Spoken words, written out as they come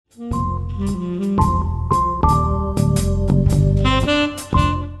I'm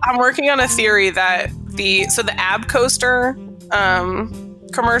working on a theory that the ab coaster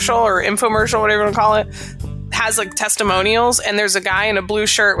commercial or infomercial, whatever you want to call it, has like testimonials, and there's a guy in a blue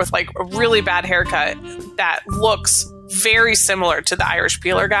shirt with like a really bad haircut that looks very similar to the Irish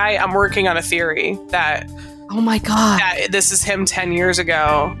peeler guy. I'm working on a theory that oh my god, that this is him 10 years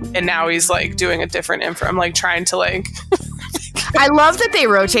ago, and now he's like doing a different info. I'm like trying to like. I love that they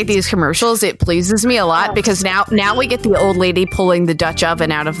rotate these commercials. It pleases me a lot because now we get the old lady pulling the Dutch oven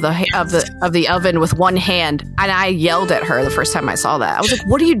out of the oven with one hand, and I yelled at her the first time I saw that. I was like,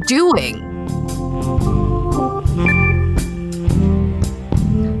 "What are you doing?"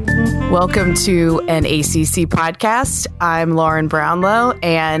 Welcome to an ACC podcast. I'm Lauren Brownlow,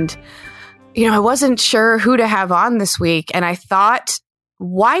 and I wasn't sure who to have on this week, and I thought,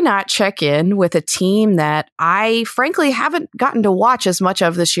 why not check in with a team that I frankly haven't gotten to watch as much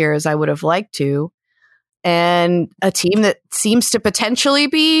of this year as I would have liked to, and a team that seems to potentially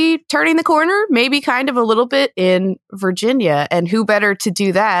be turning the corner, maybe kind of a little bit, in Virginia. And who better to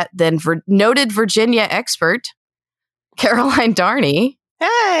do that than noted Virginia expert, Caroline Darney.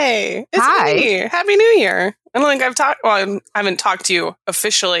 Hey, it's Hi. me. Happy New Year. I don't think I haven't talked to you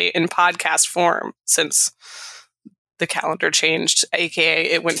officially in podcast form since the calendar changed, aka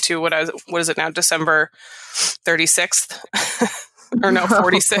it went to what is it now, December 36th or no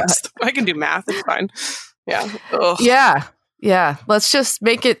 46th. I can do math, it's fine. Yeah. Ugh. Yeah. Let's just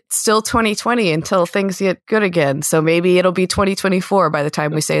make it still 2020 until things get good again. So maybe it'll be 2024 by the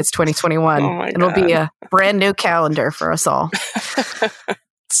time we say it's 2021. Oh my It'll God. be a brand new calendar for us all.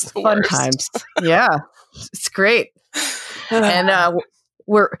 It's the Fun worst. times. Yeah, it's great. And I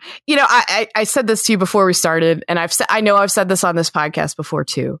said this to you before we started, and I've said this on this podcast before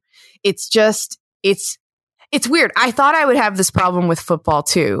too. It's weird. I thought I would have this problem with football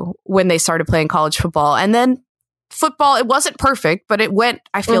too when they started playing college football, and then football, it wasn't perfect, but it went,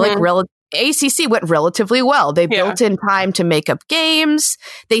 I feel like ACC went relatively well. They built in time to make up games.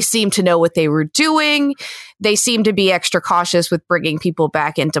 They seemed to know what they were doing. They seemed to be extra cautious with bringing people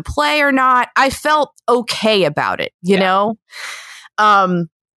back into play or not. I felt okay about it, you know? But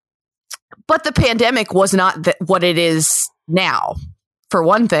the pandemic was not what it is now, for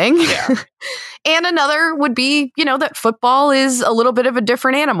one thing. Yeah. And another would be, that football is a little bit of a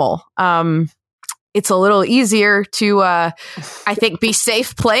different animal. It's a little easier to, I think, be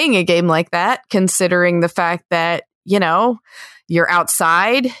safe playing a game like that, considering the fact that, you're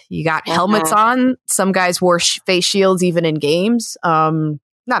outside, you got helmets on. Some guys wore face shields even in games. Not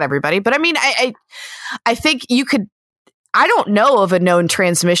everybody, but I mean, I think you could. I don't know of a known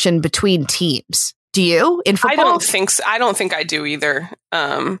transmission between teams. Do you in football? I don't think so. I don't think I do either.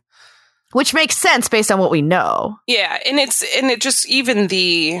 Which makes sense based on what we know. Yeah, and it just even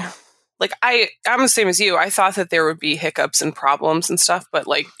the. Like, I'm the same as you. I thought that there would be hiccups and problems and stuff, but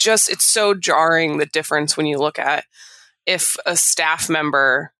like, just, it's so jarring, the difference when you look at if a staff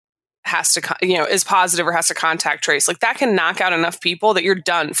member has to, is positive or has to contact trace. Like, that can knock out enough people that you're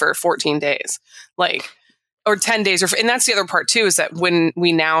done for 14 days, like, or 10 days. And that's the other part too, is that when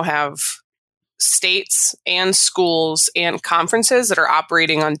we now have states and schools and conferences that are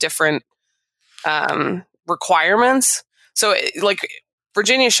operating on different requirements. So like,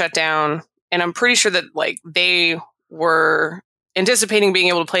 Virginia shut down, and I'm pretty sure that like they were anticipating being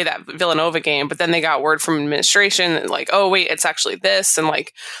able to play that Villanova game, but then they got word from administration that like, oh wait, it's actually this, and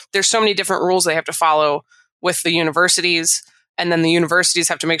like there's so many different rules they have to follow with the universities, and then the universities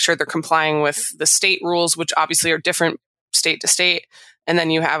have to make sure they're complying with the state rules, which obviously are different state to state, and then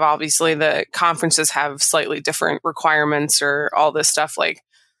you have obviously the conferences have slightly different requirements or all this stuff. Like,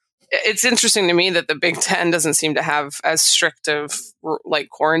 it's interesting to me that the Big Ten doesn't seem to have as strict of like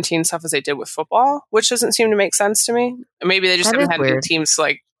quarantine stuff as they did with football, which doesn't seem to make sense to me. Maybe they just haven't had good teams.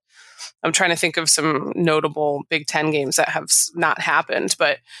 Like, I'm trying to think of some notable Big Ten games that have not happened,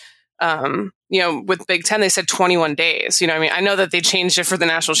 but with Big Ten, they said 21 days. I mean, I know that they changed it for the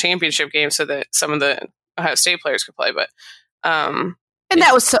national championship game so that some of the Ohio State players could play, but and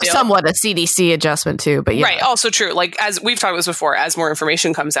that was somewhat a CDC adjustment too, but yeah. Right. Also true. Like, as we've talked about this before, as more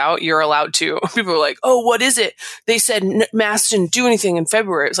information comes out, you're allowed to, people are like, oh, what is it? They said masks didn't do anything in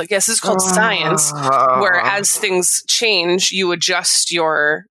February. It's like, yes, this is called science, where as things change, you adjust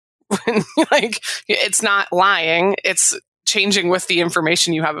your, like, it's not lying. It's changing with the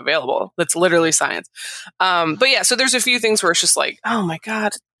information you have available. That's literally science. But yeah, so there's a few things where it's just like, oh my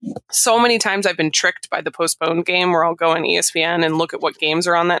God, so many times I've been tricked by the postponed game where I'll go on ESPN and look at what games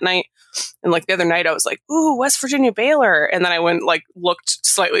are on that night. And like the other night I was like, ooh, West Virginia Baylor. And then I went like looked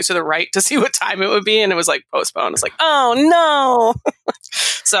slightly to the right to see what time it would be. And it was like postponed. It's like, oh no.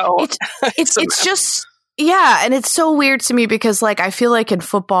 So it's just, yeah. And it's so weird to me because like, I feel like in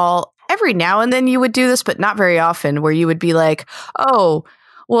football, every now and then you would do this, but not very often, where you would be like, oh,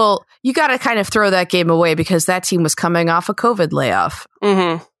 well, you got to kind of throw that game away because that team was coming off a COVID layoff.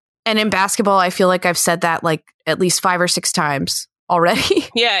 Mm-hmm. And in basketball, I feel like I've said that like at least 5 or 6 times already.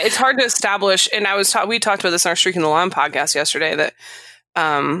 Yeah, it's hard to establish. And we talked about this in our Streaking the Lawn podcast yesterday that,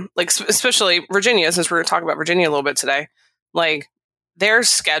 especially Virginia, since we're going to talk about Virginia a little bit today, like their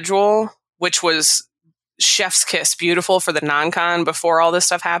schedule, which was chef's kiss beautiful for the non-con before all this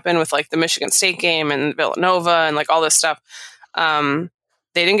stuff happened with like the Michigan State game and Villanova and like all this stuff.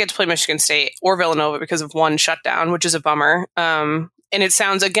 They didn't get to play Michigan State or Villanova because of one shutdown, which is a bummer. And it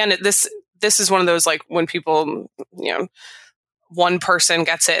sounds, again, this is one of those, like when people, one person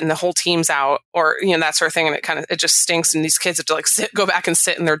gets it and the whole team's out or, that sort of thing. And it just stinks. And these kids have to like go back and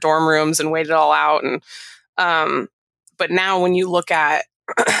sit in their dorm rooms and wait it all out. And, but now when you look at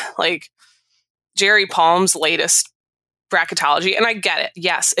like Jerry Palm's latest bracketology, and I get it.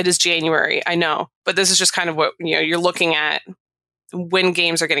 Yes, it is January. I know, but this is just kind of what, you're looking at. When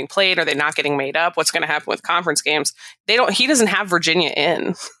games are getting played, are they not getting made up? What's going to happen with conference games? He doesn't have Virginia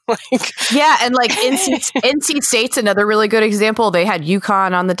in. Yeah. And like NC State's another really good example. They had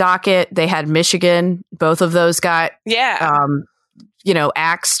UConn on the docket. They had Michigan. Both of those got,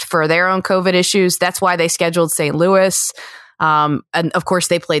 axed for their own COVID issues. That's why they scheduled St. Louis. And of course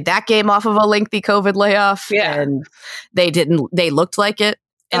they played that game off of a lengthy COVID layoff. Yeah. And they looked like it.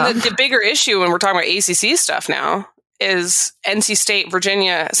 And the bigger issue when we're talking about ACC stuff now is NC State,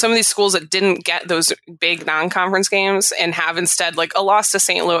 Virginia, some of these schools that didn't get those big non-conference games and have instead like a loss to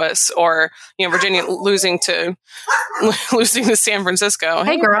St. Louis or, Virginia losing to San Francisco.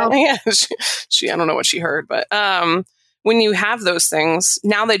 Hey girl. Yeah, she I don't know what she heard, but when you have those things,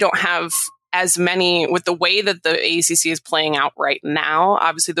 now they don't have as many with the way that the ACC is playing out right now.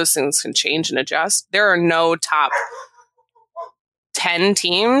 Obviously those things can change and adjust. There are no top 10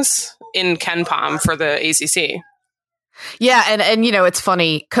 teams in KenPom for the ACC. Yeah, and it's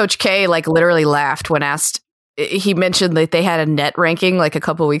funny. Coach K like literally laughed when asked. He mentioned that they had a net ranking like a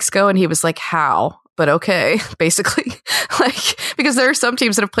couple weeks ago, and he was like, "How?" But okay, basically, like because there are some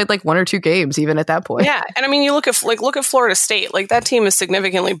teams that have played like 1 or 2 games even at that point. Yeah, and I mean, you look at Florida State. Like that team is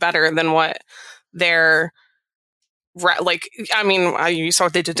significantly better than what their you saw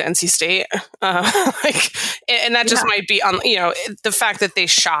what they did to NC State, and that just might be on, the fact that they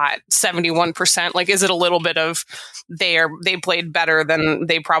shot 71%. Like, is it a little bit of they played better than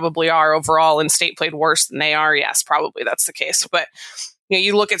they probably are overall, and State played worse than they are? Yes, probably that's the case. But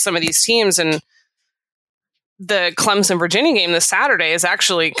you look at some of these teams, and the Clemson Virginia game this Saturday is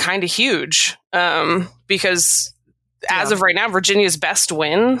actually kind of huge because as of right now, Virginia's best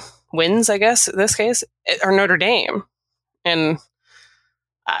wins, I guess, in this case, are Notre Dame. And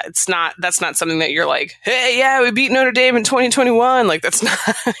that's not something that you're like, hey, yeah, we beat Notre Dame in 2021. Like, that's not,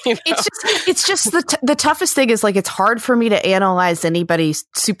 It's just the toughest thing is like, it's hard for me to analyze anybody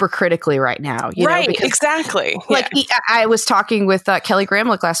super critically right now. Right, because, exactly. Like, I was talking with Kelly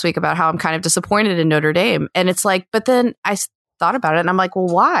Gramlich last week about how I'm kind of disappointed in Notre Dame. And it's like, but then I thought about it and I'm like, well,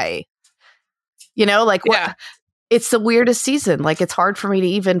 why? What? It's the weirdest season. Like, it's hard for me to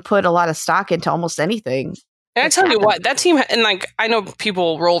even put a lot of stock into almost anything. And I tell you what, that team, and like, I know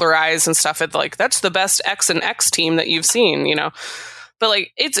people roll their eyes and stuff at like, that's the best X and X team that you've seen, but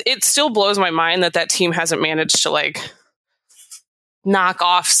like, it still blows my mind that team hasn't managed to like knock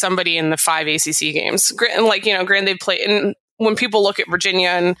off somebody in the 5 ACC games. And like, granted they've played, and when people look at Virginia,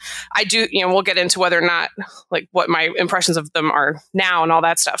 and I do, we'll get into whether or not like what my impressions of them are now and all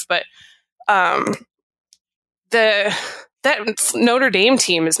that stuff. But, that Notre Dame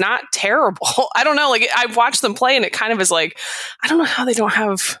team is not terrible. I don't know. Like, I've watched them play and it kind of is like, I don't know how they don't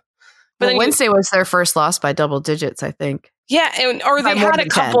have. But then Wednesday was their first loss by double digits, I think. Yeah. Or they had a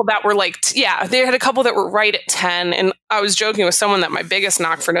couple 10. That were like, they had a couple that were right at 10. And I was joking with someone that my biggest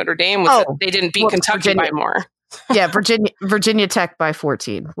knock for Notre Dame was that they didn't beat Kentucky by more. Yeah. Virginia Tech by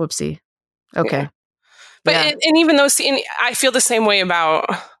 14. Whoopsie. Okay. Yeah. But and even though I feel the same way about,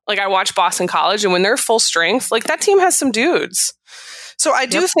 like, I watch Boston College, and when they're full strength, like, that team has some dudes. So I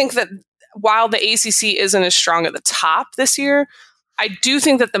do think that while the ACC isn't as strong at the top this year, I do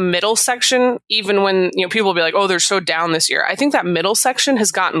think that the middle section, even when people will be like, oh, they're so down this year, I think that middle section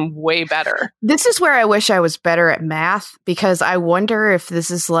has gotten way better. This is where I wish I was better at math, because I wonder if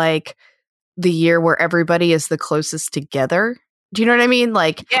this is like the year where everybody is the closest together. Do you know what I mean?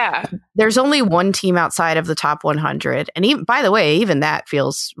 Like, Yeah. there's only one team outside of the top 100. And even, by the way, even that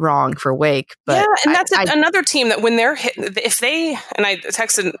feels wrong for Wake. But yeah, and that's another team that when they're hit, if they, and I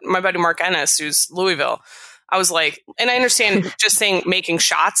texted my buddy Mark Ennis, who's Louisville, I was like, and I understand just saying making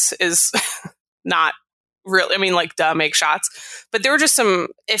shots is not really, I mean, like, duh, make shots. But there were just some,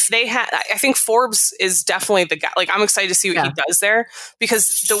 if they had, I think Forbes is definitely the guy. Like, I'm excited to see what he does there,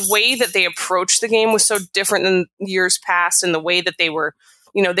 because the way that they approached the game was so different than years past, and the way that they were,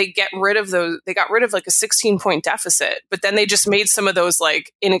 you know, they got rid of like a 16-point deficit, but then they just made some of those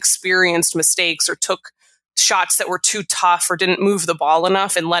like inexperienced mistakes or took shots that were too tough or didn't move the ball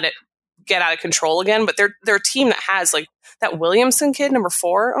enough and let it get out of control again. But they're a team that has like that Williamson kid, number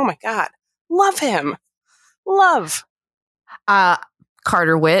 4. Oh my God. Love him. Love.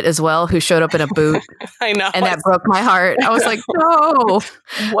 Carter Witt as well, who showed up in a boot. I know. And that broke my heart. I was like, no.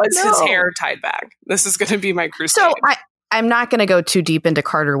 His hair tied back? This is going to be my crusade. So I'm not going to go too deep into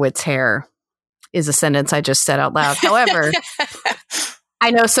Carter Witt's hair, is a sentence I just said out loud. However,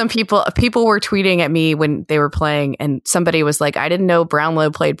 I know some people were tweeting at me when they were playing, and somebody was like, I didn't know Brownlow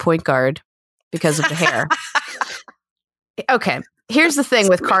played point guard because of the hair. Okay. Here's the thing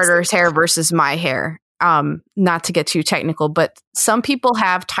with Carter's hair versus my hair. Not to get too technical, but some people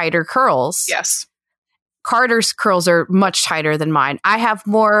have tighter curls. Yes. Carter's curls are much tighter than mine. I have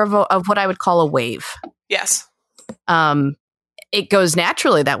more of what I would call a wave. Yes. It goes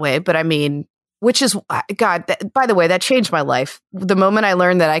naturally that way, but I mean, which is, God, by the way, that changed my life. The moment I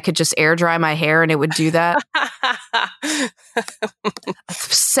learned that I could just air dry my hair and it would do that.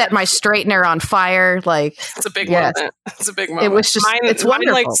 Set my straightener on fire. Like, it's a big moment. It's a big moment. It was just, it's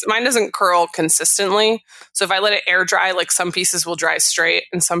wonderful. Mine doesn't curl consistently. So if I let it air dry, like some pieces will dry straight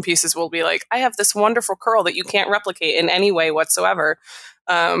and some pieces will be like, I have this wonderful curl that you can't replicate in any way whatsoever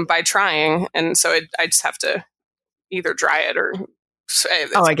by trying. And so I just have to either dry it or...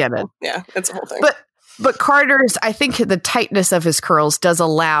 I get it. Yeah, it's a whole thing. But Carter's, I think the tightness of his curls does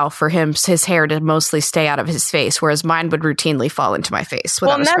allow for his hair to mostly stay out of his face, whereas mine would routinely fall into my face.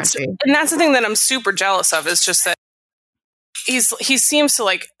 And that's the thing that I'm super jealous of, is just that he seems to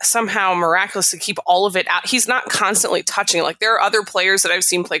like somehow miraculously keep all of it out. He's not constantly touching. Like, there are other players that I've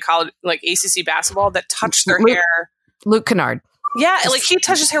seen play college, like ACC basketball, that touch their hair. Luke Kennard. Yeah, like he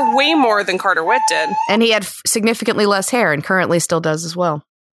touches hair way more than Carter Witt did. And he had significantly less hair and currently still does as well.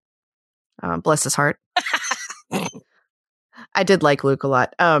 Bless his heart. I did like Luke a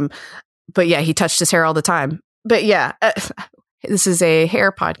lot. But yeah, he touched his hair all the time. But yeah, this is a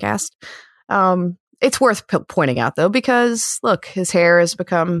hair podcast. It's worth pointing out, though, because, look, his hair has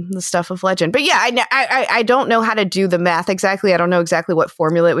become the stuff of legend. But yeah, I don't know how to do the math exactly. I don't know exactly what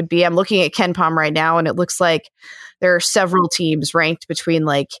formula it would be. I'm looking at KenPom right now, and it looks like there are several teams ranked between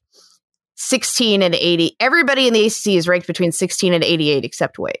like 16 and 80. Everybody in the ACC is ranked between 16 and 88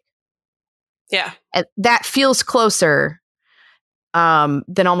 except Wake. Yeah. And that feels closer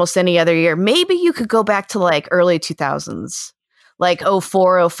than almost any other year. Maybe you could go back to like early 2000s. Like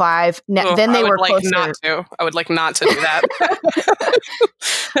 04, 05. Then they were closer. I would like not to do that.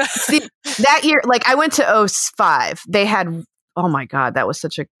 See, that year, like I went to 05. They had, oh my God, that was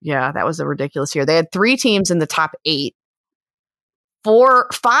that was a ridiculous year. They had 3 teams in the top 8,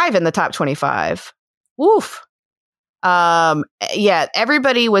 5 in the top 25. Woof. Yeah,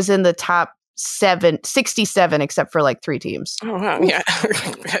 everybody was in the top 67 except for like 3 teams. Oh wow, yeah.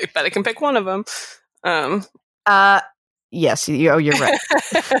 I bet I can pick one of them. Yes, you're right.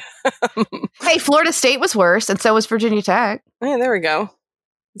 Hey, Florida State was worse, and so was Virginia Tech. Yeah, there we go.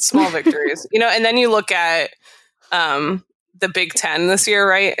 Small victories. And then you look at the Big Ten this year,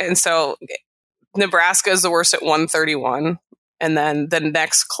 right? And so Nebraska is the worst at 131. And then the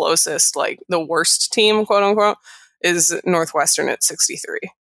next closest, like the worst team, quote unquote, is Northwestern at 63.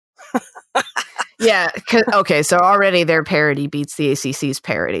 Yeah. Okay. So already their parity beats the ACC's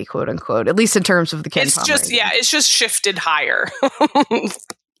parity, quote unquote, at least in terms of the KenPom. It's just shifted higher.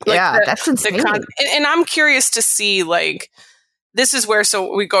 That's insane. And I'm curious to see, like, this is where,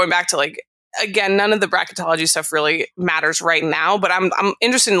 so we going back to like, again, none of the bracketology stuff really matters right now, but I'm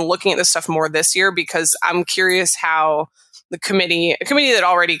interested in looking at this stuff more this year, because I'm curious how a committee that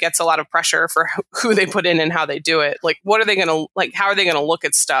already gets a lot of pressure for who they put in and how they do it. Like, what are they going to, like, how are they going to look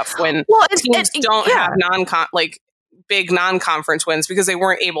at stuff when teams don't have big non-conference wins because they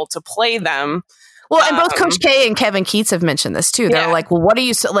weren't able to play them? Well, and both Coach K and Kevin Keats have mentioned this too. They're like, well, what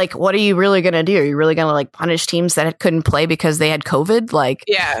are you really going to do? Are you really going to like punish teams that couldn't play because they had COVID? Like,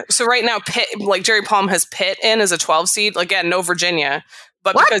 yeah. So right now, Pitt, like Jerry Palm has Pitt in as a 12 seed. Again, no Virginia,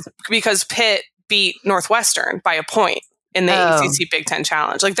 but because Pitt beat Northwestern by a point in the ACC Big Ten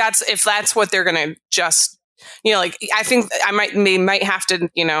Challenge. Like, if that's what they're going to just like I think they might have to,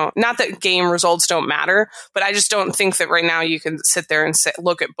 not that game results don't matter, but I just don't think that right now you can sit there and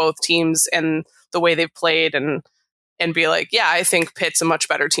look at both teams and the way they've played and be like, yeah, I think Pitt's a much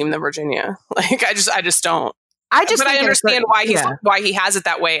better team than Virginia. Like, I just don't. But I understand why he has it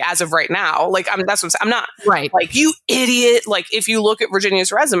that way as of right now. Like, I'm not right. Like, you idiot. Like, if you look at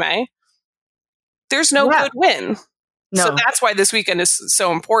Virginia's resume, there's no good win. No. So that's why this weekend is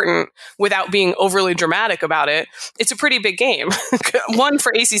so important without being overly dramatic about it. It's a pretty big game. One,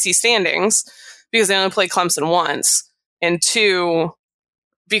 for ACC standings, because they only play Clemson once. And two,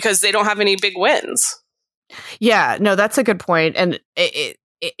 because they don't have any big wins. Yeah, no, that's a good point. And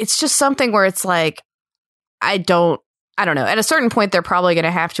it's just something where it's like, I don't know. At a certain point, they're probably going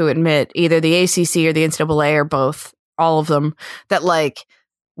to have to admit, either the ACC or the NCAA or both, all of them, that like,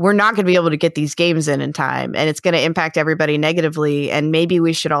 we're not going to be able to get these games in time, and it's going to impact everybody negatively. And maybe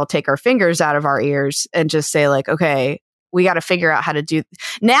we should all take our fingers out of our ears and just say like, okay, we got to figure out how to do.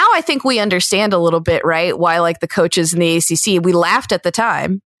 Now I think we understand a little bit, right? Why like the coaches in the ACC, we laughed at the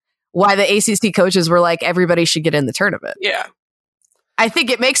time, why the ACC coaches were like, everybody should get in the tournament. Yeah. I think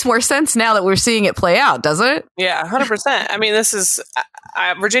it makes more sense now that we're seeing it play out, doesn't it? Yeah, 100%. I mean, this is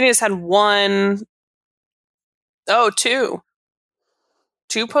Virginia's had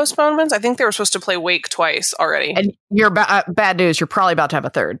two postponements. I think they were supposed to play Wake twice already. And you're bad news. You're probably about to have a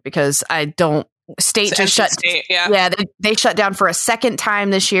third, because State just shut. Yeah, they shut down for a second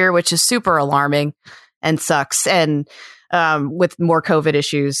time this year, which is super alarming and sucks. And with more COVID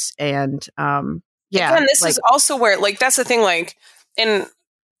issues and yeah. Again, this is also where like that's the thing. Like, and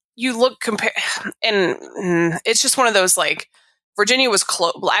you look and it's just one of those like Virginia was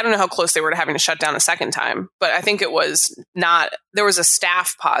close. I don't know how close they were to having to shut down a second time, but I think it was not. There was a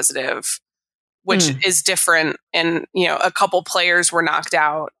staff positive, which is different, and a couple players were knocked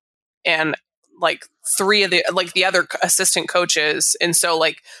out, and like three of the other assistant coaches, and so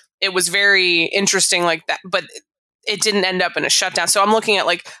like it was very interesting like that, but it didn't end up in a shutdown. So I'm looking at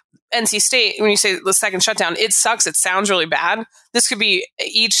like NC State, when you say the second shutdown, it sucks. It sounds really bad. This could be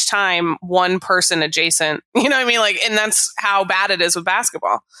each time one person adjacent, you know what I mean? Like, and that's how bad it is with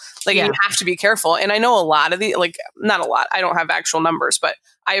basketball. Like, you have to be careful. And I know a lot of not a lot, I don't have actual numbers, but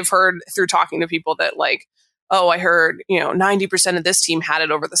I've heard through talking to people that like, oh, I heard, 90% of this team had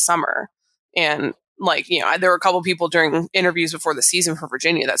it over the summer. And like, there were a couple people during interviews before the season for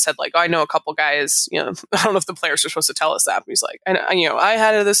Virginia that said like, oh, I know a couple guys, I don't know if the players are supposed to tell us that, but he's like, I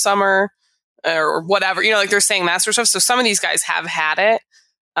had it this summer or whatever, like they're saying that sort of stuff. So some of these guys have had it.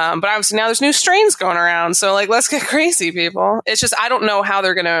 But obviously now there's new strains going around. So like, let's get crazy, people. It's just, I don't know how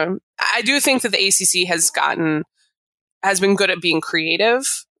they're going to, I do think that the ACC has been good at being creative.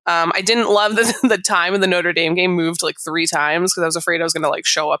 I didn't love the time of the Notre Dame game moved like 3 times because I was afraid I was going to like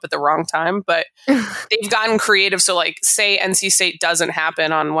show up at the wrong time, but they've gotten creative. So like say NC State doesn't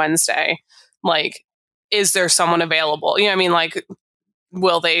happen on Wednesday, like, is there someone available? You know what I mean? Like,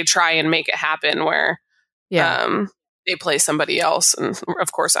 will they try and make it happen where, they play somebody else? And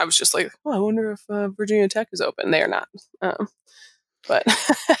of course I was just like, I wonder if Virginia Tech is open. They are not. But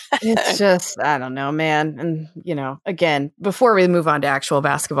it's just, I don't know, man. And, again, before we move on to actual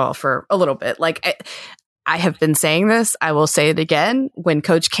basketball for a little bit, like I have been saying this, I will say it again. When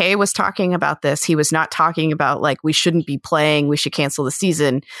Coach K was talking about this, he was not talking about like, we shouldn't be playing, we should cancel the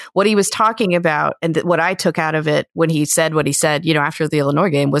season. What he was talking about, and what I took out of it when he said what he said, after the Illinois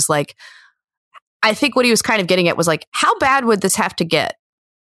game was like, I think what he was kind of getting at was like, how bad would this have to get?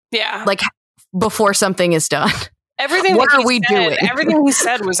 Yeah. Like before something is done. Everything what are we doing? Everything he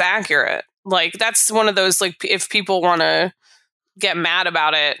said was accurate. Like, that's one of those, like, if people want to get mad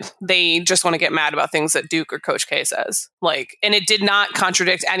about it, they just want to get mad about things that Duke or Coach K says. Like, and it did not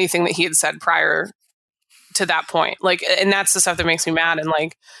contradict anything that he had said prior to that point. Like, and that's the stuff that makes me mad. And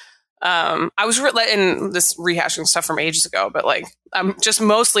like, I was in this rehashing stuff from ages ago, but like, I'm just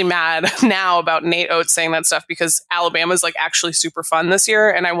mostly mad now about Nate Oates saying that stuff because Alabama's like actually super fun this year,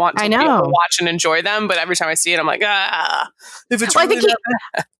 and I want to be able to watch and enjoy them. But every time I see it, I'm like, if it's really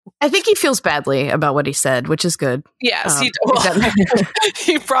I think he feels badly about what he said, which is good. Yes,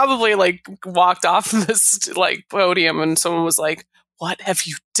 he probably like walked off this like podium, and someone was like, "What have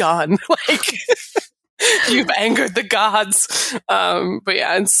you done?" Like. You've angered the gods. But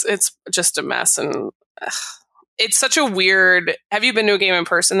yeah, it's just a mess. And it's such a weird. Have you been to a game in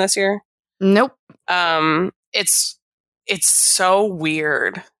person this year? Nope. It's so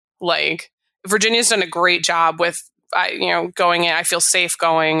weird. Like, Virginia's done a great job with, going in. I feel safe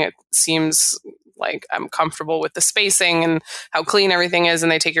going. It seems like I'm comfortable with the spacing and how clean everything is.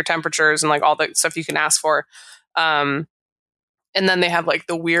 And they take your temperatures and like all the stuff you can ask for. And then they have like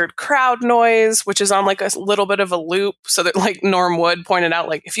the weird crowd noise, which is on like a little bit of a loop. So that like Norm Wood pointed out,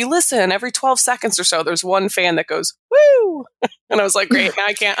 like, if you listen every 12 seconds or so, there's one fan that goes, woo. And I was like, great, now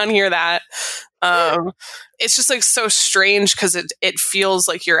I can't unhear that. It's just like so strange because it feels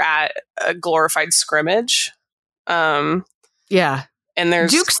like you're at a glorified scrimmage. Yeah. And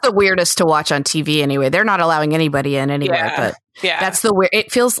there's Duke's the weirdest to watch on TV anyway. They're not allowing anybody in anywhere, but that's the weird.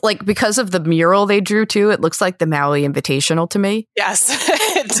 It feels like because of the mural they drew too, it looks like the Maui Invitational to me. Yes,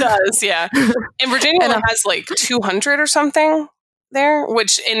 it does. Yeah. And Virginia only has like 200 or something there,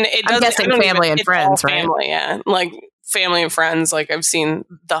 which it does. I'm guessing family and friends, right? Family, yeah. Like family and friends. Like I've seen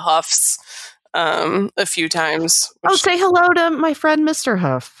the Huffs a few times. Say hello to my friend Mr.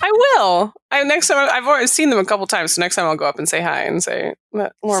 Huff. I will. Next time I've already seen them a couple times, so next time I'll go up and say hi and say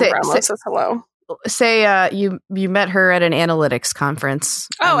Lauren Brownlow says hello. Say you met her at an analytics conference.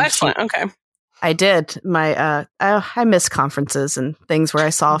 Oh, excellent. Okay. I did. I miss conferences and things where I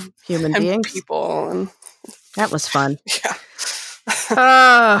saw human beings, people, and that was fun.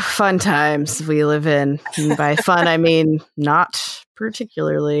 Yeah. Fun times we live in. And by fun, I mean not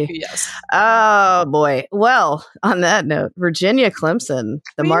particularly. Yes. Oh boy. Well, on that note, Virginia Clemson,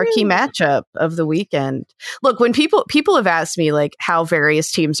 the marquee matchup of the weekend. Look, when people have asked me like how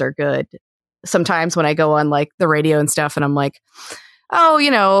various teams are good, sometimes when I go on like the radio and stuff, and I'm like,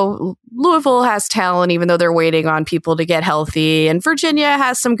 oh, Louisville has talent, even though they're waiting on people to get healthy. And Virginia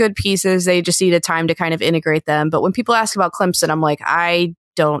has some good pieces. They just need a time to kind of integrate them. But when people ask about Clemson, I'm like, I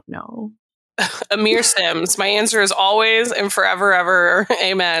don't know. Amir Sims. My answer is always and forever, ever,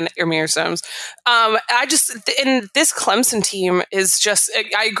 amen, Amir Sims. And this Clemson team is just,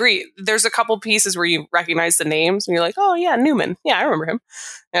 I agree. There's a couple pieces where you recognize the names and you're like, oh yeah, Newman. Yeah, I remember him.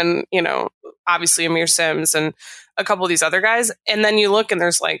 And, obviously Amir Sims and a couple of these other guys. And then you look and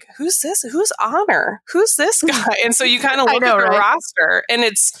there's like, who's this? Who's Honor? Who's this guy? And so you kind of look at the roster and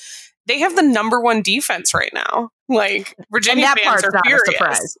they have the number one defense right now. Like Virginia fans are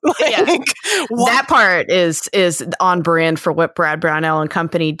furious. That part is on brand for what Brad Brownell and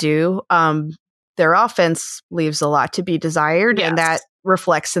company do. Their offense leaves a lot to be desired, and that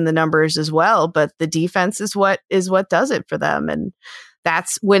reflects in the numbers as well. But the defense is what does it for them, and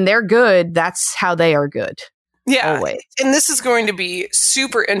that's when they're good. That's how they are good. Yeah. Always. And this is going to be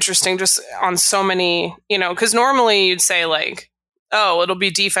super interesting, just on so many, because normally you'd say like, oh, it'll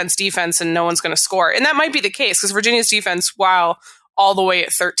be defense, and no one's going to score. And that might be the case because Virginia's defense, while all the way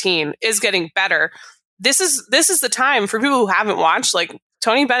at 13, is getting better. This is the time for people who haven't watched, like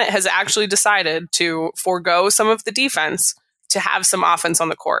Tony Bennett has actually decided to forego some of the defense to have some offense on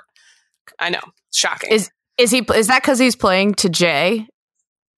the court. I know. Shocking. Is that because he's playing to Jay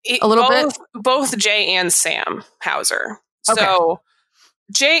a little bit? Both Jay and Sam Hauser. Okay. So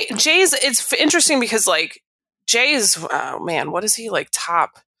Jay's, it's interesting because like, Jay is, oh man, what is he like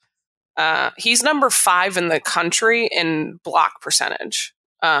top? He's number 5 in the country in block percentage.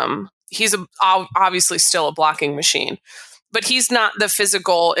 He's obviously still a blocking machine, but he's not the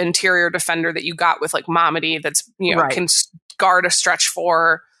physical interior defender that you got with like Mamadi that's, can guard a stretch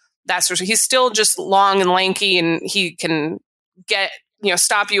 4, that sort of. He's still just long and lanky and he can get,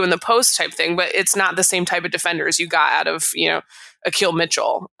 stop you in the post type thing, but it's not the same type of defender as you got out of, Akil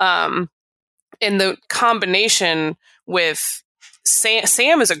Mitchell. In the combination with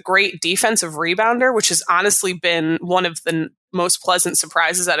Sam is a great defensive rebounder, which has honestly been one of the most pleasant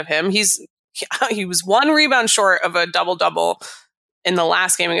surprises out of him. He was 1 rebound short of a double-double in the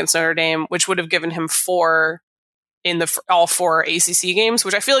last game against Notre Dame, which would have given him 4 in all 4 ACC games,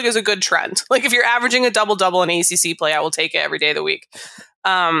 which I feel like is a good trend. Like if you're averaging a double-double in ACC play, I will take it every day of the week.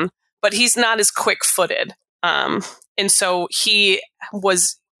 But he's not as quick-footed. And so he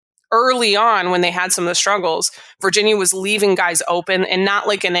was early on when they had some of the struggles, Virginia was leaving guys open and not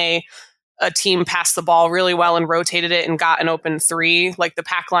like in a team passed the ball really well and rotated it and got an open 3 like the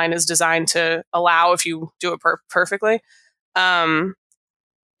pack line is designed to allow if you do it perfectly.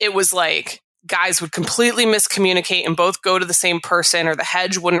 It was like guys would completely miscommunicate and both go to the same person or the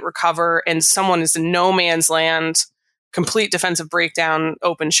hedge wouldn't recover and someone is in no man's land, complete defensive breakdown,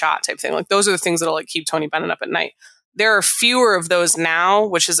 open shot type thing. Like those are the things that'll like keep Tony Bennett up at night. There are fewer of those now,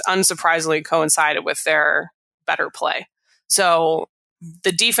 which has unsurprisingly coincided with their better play. So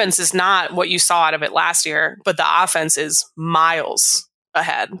the defense is not what you saw out of it last year, but the offense is miles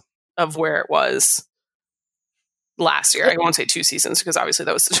ahead of where it was last year. I won't say 2 seasons because obviously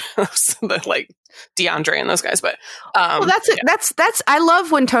that was the, like DeAndre and those guys, but well, that's it. That's I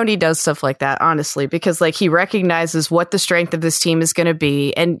love when Tony does stuff like that, honestly, because like he recognizes what the strength of this team is going to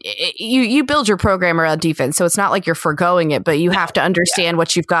be, and you build your program around defense, so it's not like you're forgoing it, but you have to understand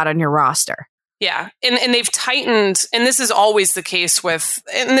what you've got on your roster. Yeah. And they've tightened, and this is always the case with,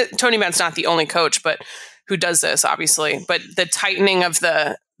 and Tony Bennett's not the only coach, but who does this, obviously, but the tightening of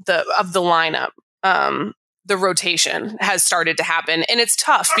the lineup, the rotation has started to happen. And it's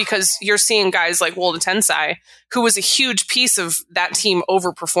tough because you're seeing guys like Wolde Tensai, who was a huge piece of that team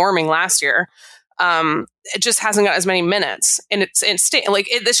overperforming last year. It just hasn't got as many minutes. And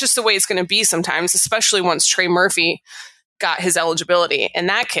it's just the way it's going to be sometimes, especially once Trey Murphy got his eligibility. And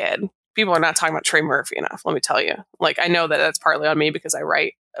that kid, people are not talking about Trey Murphy enough, let me tell you. Like, I know that that's partly on me because I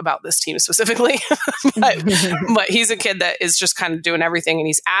write about this team specifically, but he's a kid that is just kind of doing everything, and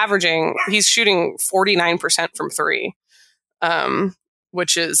he's shooting 49% from three,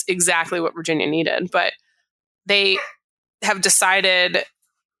 which is exactly what Virginia needed. But they have decided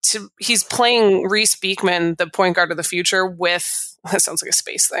he's playing Reese Beekman, the point guard of the future, with, that sounds like a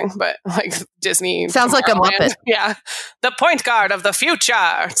space thing, but like Disney. Sounds like a Muppet. Yeah. The point guard of the future.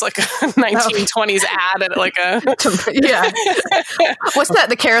 It's like a 1920s ad at like a. Yeah. What's that?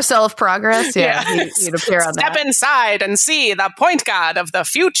 The Carousel of Progress? Yeah. He'd appear on that. Step inside and see the point guard of the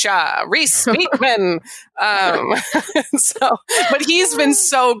future, Reese Beekman. But he's been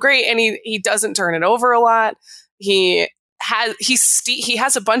so great, and he doesn't turn it over a lot. He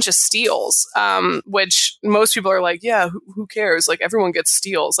has a bunch of steals, which most people are like, yeah, who cares? Like, everyone gets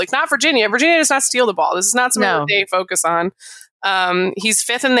steals. Like, not Virginia. Virginia does not steal the ball. This is not something that they focus on. He's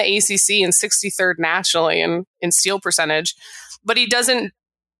 5th in the ACC and 63rd nationally in steal percentage, but he doesn't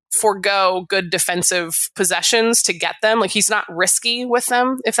forego good defensive possessions to get them. Like, he's not risky with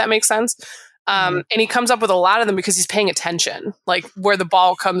them, if that makes sense. And he comes up with a lot of them because he's paying attention, like where the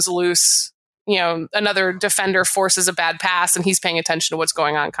ball comes loose. You know, another defender forces a bad pass and he's paying attention to what's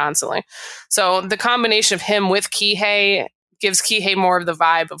going on constantly. So the combination of him with Kihei gives Kihei more of the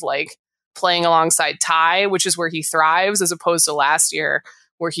vibe of like playing alongside Ty, which is where he thrives, as opposed to last year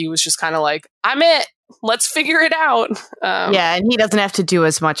where he was just kind of like, I'm it. Let's figure it out. And he doesn't have to do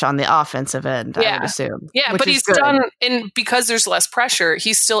as much on the offensive end, I would assume. Yeah, but he's done, and because there's less pressure,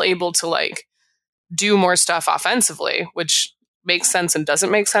 he's still able to like do more stuff offensively, which makes sense and doesn't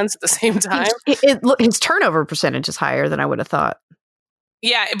make sense at the same time. His turnover percentage is higher than I would have thought.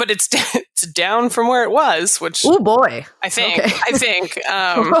 Yeah, but it's down from where it was, which oh boy, I think.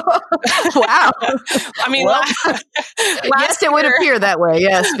 Wow. I mean, yes, it would appear that way.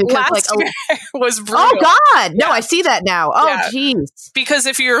 Yes, because last year was brutal. Oh God, no, I see that now. Oh geez, because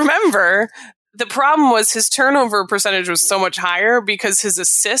if you remember, the problem was his turnover percentage was so much higher because his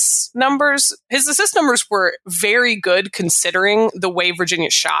assist numbers were very good considering the way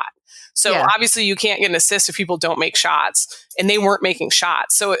Virginia shot. So obviously you can't get an assist if people don't make shots, and they weren't making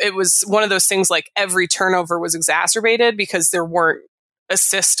shots. So it was one of those things like every turnover was exacerbated because there weren't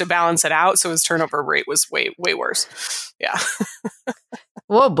assists to balance it out. So his turnover rate was way, way worse. Yeah.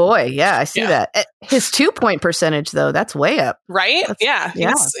 Oh boy. Yeah, I see that. His 2-point percentage though, that's way up. Right?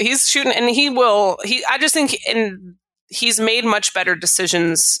 He's shooting, and I just think he's made much better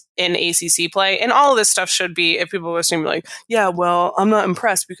decisions in ACC play, and all of this stuff should be, if people are listening, be like, yeah, well, I'm not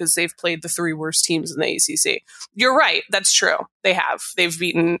impressed because they've played the 3 worst teams in the ACC. You're right. That's true. They've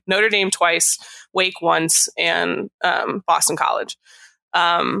beaten Notre Dame twice, Wake once, and Boston College.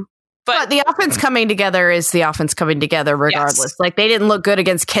 But the offense coming together is the offense coming together regardless. Yes. Like, they didn't look good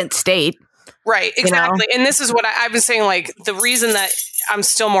against Kent State. Right, exactly. You know? And this is what I've been saying, like, the reason that I'm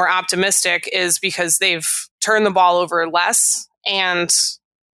still more optimistic is because they've turned the ball over less, and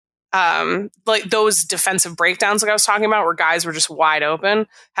like those defensive breakdowns like I was talking about where guys were just wide open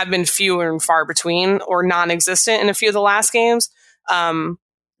have been fewer and far between or non-existent in a few of the last games.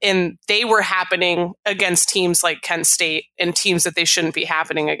 And they were happening against teams like Kent State and teams that they shouldn't be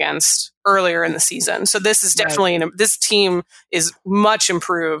happening against earlier in the season. So this is definitely, this team is much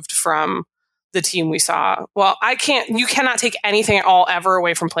improved from the team we saw. Well, you cannot take anything at all ever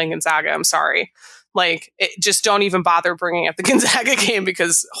away from playing Gonzaga. I'm sorry. Like, just don't even bother bringing up the Gonzaga game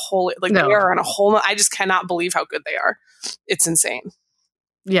because they are on a whole. I just cannot believe how good they are. It's insane.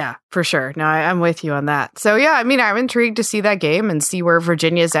 Yeah, for sure. No, I'm with you on that. So yeah, I mean, I'm intrigued to see that game and see where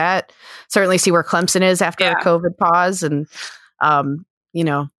Virginia's at. Certainly see where Clemson is after a COVID pause, and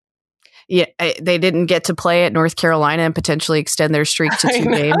they didn't get to play at North Carolina and potentially extend their streak to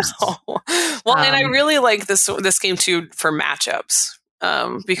 2 games. Well, and I really like this game too for matchups.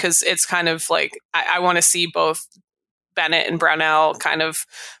 Because it's kind of like I want to see both Bennett and Brownell kind of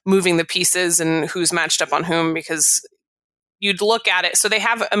moving the pieces and who's matched up on whom, because you'd look at it. So they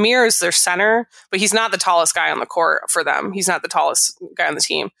have Amir as their center, but he's not the tallest guy on the court for them. He's not the tallest guy on the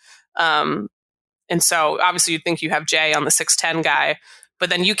team. And so obviously you'd think you have Jay on the 6'10" guy, But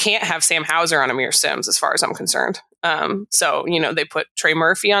then you can't have Sam Hauser on Amir Sims, as far as I'm concerned. So, they put Trey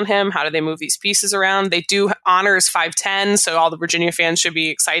Murphy on him. How do they move these pieces around? They do honor his 5'10", so all the Virginia fans should be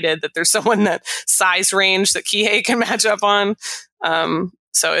excited that there's someone that size range that Kihei can match up on.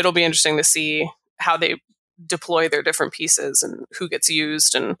 So it'll be interesting to see how they deploy their different pieces and who gets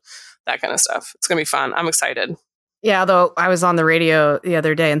used and that kind of stuff. It's going to be fun. I'm excited. Yeah, although I was on the radio the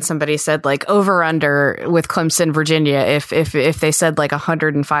other day and somebody said like over under with Clemson, Virginia, if they said like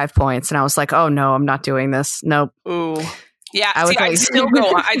 105 points, and I was like, oh no, I'm not doing this. Nope. Ooh. Yeah, I'd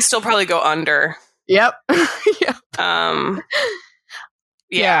still probably go under. Yep. Yep.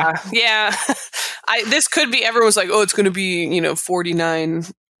 Yeah. This could be, everyone's like, oh, it's going to be,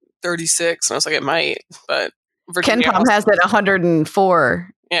 49-36. And I was like, it might, but Virginia KenPom has it 104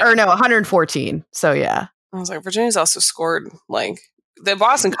 or no, 114. So yeah. I was like, Virginia's also scored like the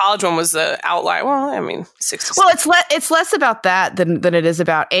Boston College one was the outlier. Well, I mean, 60. Well, it's less about that than it is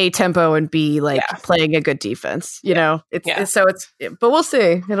about A, tempo, and B, playing a good defense. You know, but we'll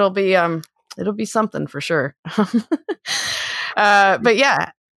see. It'll be something for sure. But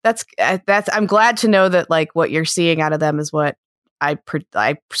yeah, that's I'm glad to know that like what you're seeing out of them is what I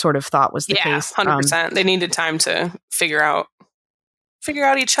sort of thought was the case. 100%. They needed time to figure out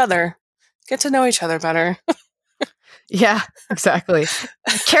each other. Get to know each other better. Yeah, exactly.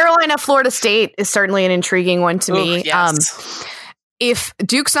 Carolina, Florida State is certainly an intriguing one to me. Yes. If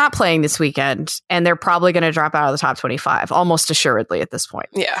Duke's not playing this weekend, and they're probably going to drop out of the top 25, almost assuredly at this point.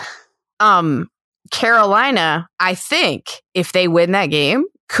 Yeah. Carolina, I think, if they win that game,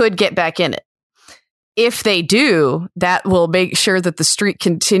 could get back in it. If they do, that will make sure that the streak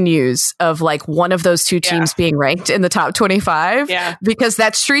continues of like one of those two teams being ranked in the top 25. Yeah. Because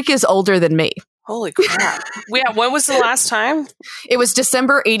that streak is older than me. Holy crap. Yeah. When was the last time? It was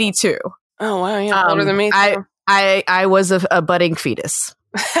December 82. Oh, wow. Yeah. Older than me, too. I was a budding fetus.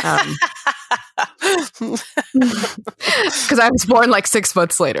 Because I was born like 6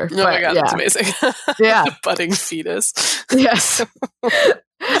 months later. Oh my God, that's amazing. Yeah. The budding fetus. Yes.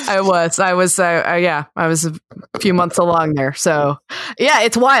 I was a few months along there. So yeah,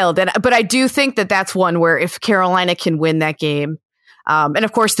 it's wild. But I do think that that's one where if Carolina can win that game, and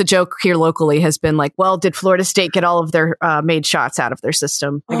of course the joke here locally has been like, well, did Florida State get all of their made shots out of their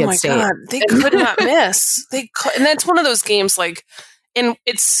system against State? God, they could not miss. And that's one of those games like, and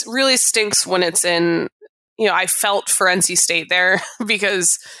it's really stinks when it's in, I felt for NC State there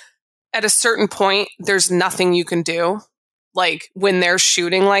because at a certain point, there's nothing you can do. Like when they're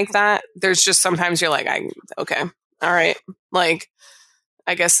shooting like that, there's just sometimes you're like, okay, all right. Like,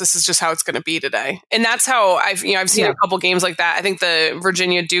 I guess this is just how it's going to be today. And that's how I've seen a couple games like that. I think the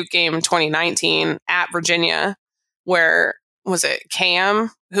Virginia Duke game in 2019 at Virginia, where was it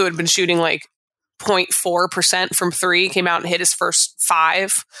Cam, who had been shooting like 0.4% from three, came out and hit his first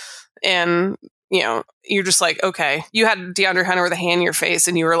 5. And, you're just like, okay, you had DeAndre Hunter with a hand in your face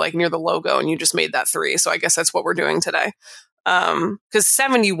and you were like near the logo and you just made that 3. So I guess that's what we're doing today. Because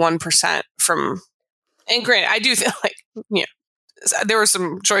 71% from, and granted, I do feel like, there were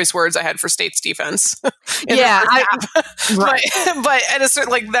some choice words I had for State's defense. Yeah. Right. But at a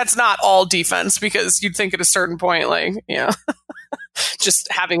certain, like, that's not all defense because you'd think at a certain point, like, just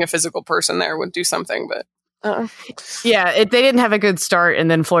having a physical person there would do something, but. Yeah, they didn't have a good start, and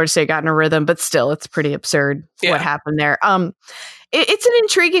then Florida State got in a rhythm, but still, it's pretty absurd what happened there. It's an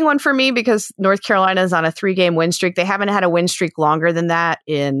intriguing one for me because North Carolina is on a 3-game win streak. They haven't had a win streak longer than that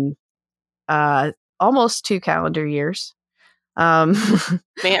in almost 2 calendar years. Man,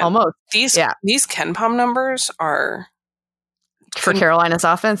 almost. These KenPom numbers are for Carolina's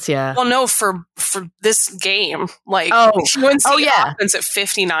offense. Yeah. Well, no, for this game, like UNC offense at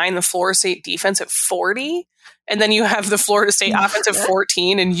 59, the Florida State defense at 40. And then you have the Florida State offense at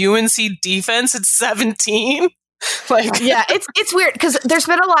 14 and UNC defense at 17. Like, yeah, it's weird because there's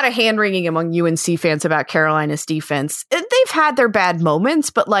been a lot of hand wringing among UNC fans about Carolina's defense. They've had their bad moments,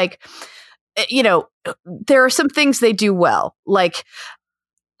 but like, there are some things they do well. Like,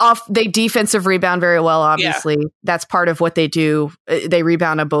 they defensive rebound very well, obviously. Yeah. That's part of what they do. They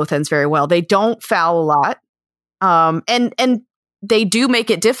rebound on both ends very well. They don't foul a lot. And they do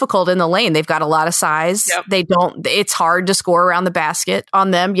make it difficult in the lane. They've got a lot of size. Yep. It's hard to score around the basket on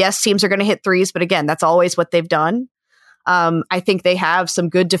them. Yes, teams are going to hit threes, but again, that's always what they've done. I think they have some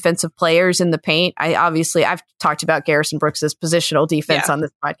good defensive players in the paint. I've talked about Garrison Brooks's positional defense on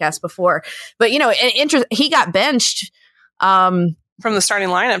this podcast before, but he got benched from the starting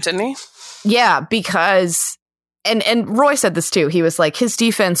lineup, didn't he? Yeah, because and Roy said this too. He was like, his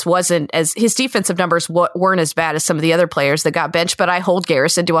defensive numbers weren't as bad as some of the other players that got benched, but I hold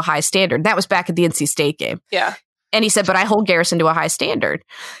Garrison to a high standard. That was back at the NC State game. Yeah. And he said, but I hold Garrison to a high standard.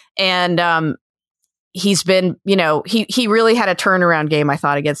 And he's been, he really had a turnaround game, I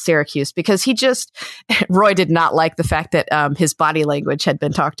thought, against Syracuse, because Roy did not like the fact that his body language had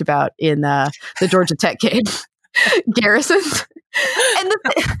been talked about in the Georgia Tech game. Garrison. And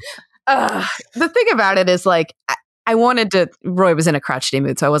the thing about it is, like, I wanted to, Roy was in a crotchety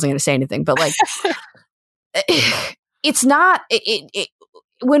mood, so I wasn't going to say anything, but like, it's not,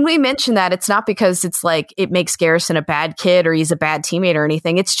 when we mention that, it's not because it's like it makes Garrison a bad kid or he's a bad teammate or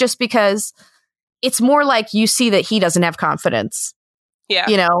anything. It's just because it's more like you see that he doesn't have confidence. Yeah.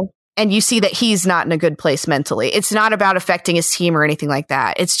 And you see that he's not in a good place mentally. It's not about affecting his team or anything like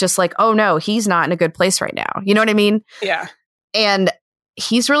that. It's just like, oh no, he's not in a good place right now. You know what I mean? Yeah. And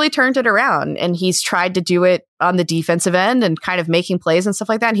he's really turned it around, and he's tried to do it on the defensive end and kind of making plays and stuff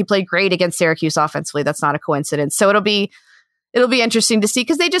like that. And he played great against Syracuse offensively. That's not a coincidence. So it'll be interesting to see,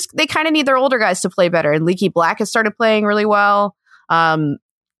 because they kind of need their older guys to play better. And Leaky Black has started playing really well. The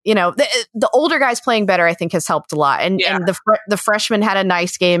older guys playing better, I think, has helped a lot. And the freshman had a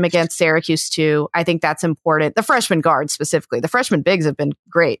nice game against Syracuse too. I think that's important. The freshman guards specifically, the freshman bigs have been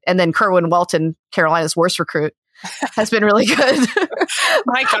great. And then Kerwin Welton, Carolina's worst recruit, has been really good.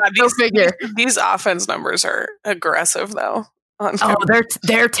 My God, these offense numbers are aggressive though.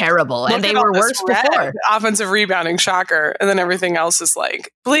 They're terrible. Look, and they were worse before. Offensive rebounding, shocker. And then everything else is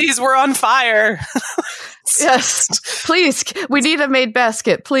like, please, we're on fire. Yes, please. We need a made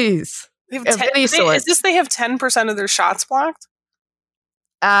basket, please. Of any sort. Is this they have 10% of their shots blocked?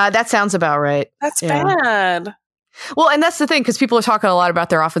 That sounds about right. That's bad. Well, and that's the thing, because people are talking a lot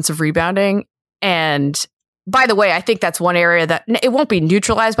about their offensive rebounding. And by the way, I think that's one area that it won't be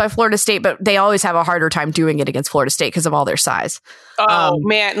neutralized by Florida State, but they always have a harder time doing it against Florida State because of all their size. Oh,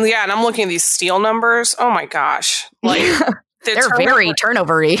 man. Yeah. And I'm looking at these steal numbers. Oh, my gosh. Like, they're very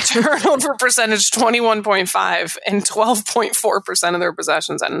turnover-y. Turnover percentage 21.5 and 12.4% of their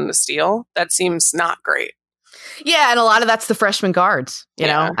possessions end in a steal. That seems not great. Yeah, and a lot of that's the freshman guards, you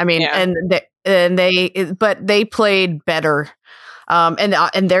know? I mean, but they played better.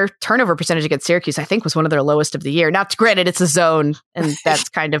 And their turnover percentage against Syracuse, I think, was one of their lowest of the year. Now, granted, it's a zone, and that's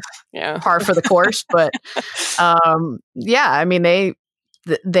kind of par for the course. But I mean,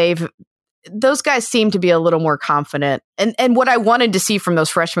 those guys seem to be a little more confident. And what I wanted to see from those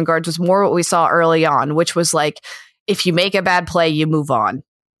freshman guards was more what we saw early on, which was like, if you make a bad play, you move on.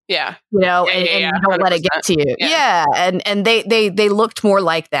 Yeah, and you don't let it get to you. Yeah, and they looked more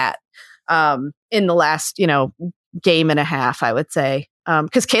like that in the last game and a half, I would say,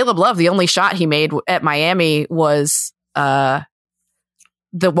 because Caleb Love, the only shot he made at Miami was the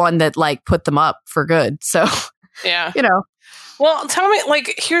one that like put them up for good. So well, tell me,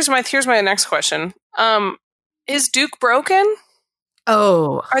 like, here's my next question. Is Duke broken?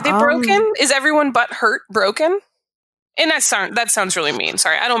 Oh, are they broken? Is everyone but hurt broken? And that sounds really mean.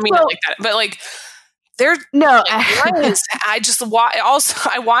 Sorry, I don't mean it like that, but like, they're no. I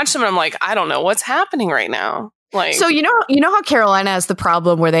watch them and I'm like, I don't know what's happening right now. Like, so you know how Carolina has the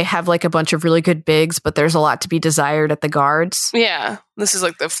problem where they have like a bunch of really good bigs, but there's a lot to be desired at the guards. Yeah, this is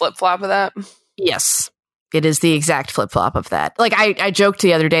like the flip flop of that. Yes, it is the exact flip flop of that. Like I joked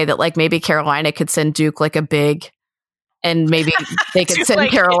the other day that like maybe Carolina could send Duke like a big, and maybe they could send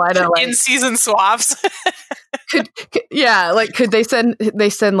like Carolina like in season swaps. could they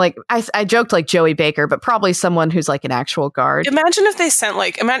send like I joked like Joey Baker, but probably someone who's like an actual guard. Imagine if they sent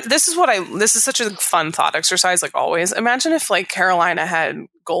like this is such a fun thought exercise, like always. Imagine if like Carolina had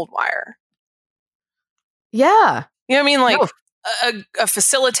Goldwire. Yeah. You know what I mean? Like a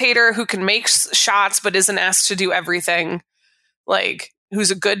facilitator who can make shots but isn't asked to do everything. Like,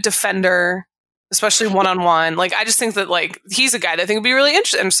 who's a good defender, especially one-on-one. Like, I just think that, like, he's a guy that I think would be really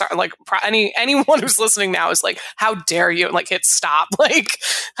interesting. I'm sorry, like, anyone who's listening now is like, how dare you, like, hit stop? Like,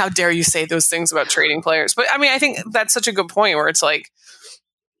 how dare you say those things about trading players? But, I mean, I think that's such a good point where it's like,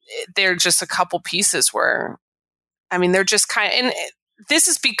 they're just a couple pieces where, I mean, they're just kind of, and this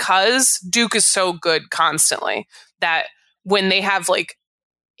is because Duke is so good constantly that when they have, like,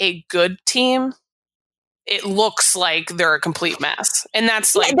 a good team, it looks like they're a complete mess. And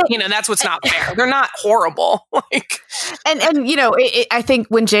that's like, that's what's not fair. They're not horrible. Like, and I think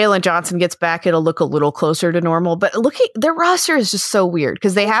when Jalen Johnson gets back, it'll look a little closer to normal, but their roster is just so weird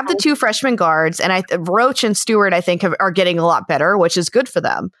because they have the two freshman guards, and Roach and Stewart, I think are getting a lot better, which is good for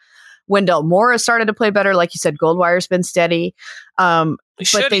them. Wendell Moore has started to play better. Like you said, Goldwire's been steady. But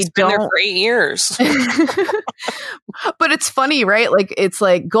he's been there for 8 years. But it's funny, right? Like, it's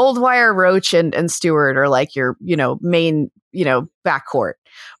like Goldwire, Roach, and Stewart are like your, main, backcourt.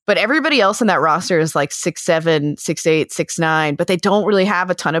 but everybody else in that roster is like 6'7", 6'8", 6'9", but they don't really have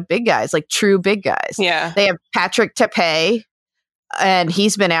a ton of big guys, like true big guys. Yeah. They have Patrick Tepe, and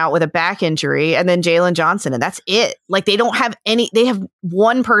he's been out with a back injury, and then Jalen Johnson, and that's it. Like, they don't have they have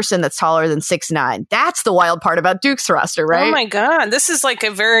one person that's taller than 6'9". That's the wild part about Duke's roster, right? Oh my God. This is like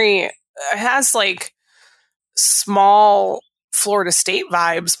it has like small Florida State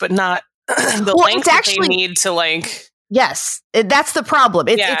vibes, but not the length that they need to like. Yes, that's the problem.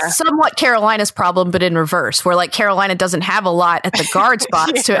 It's somewhat Carolina's problem, but in reverse, where like Carolina doesn't have a lot at the guard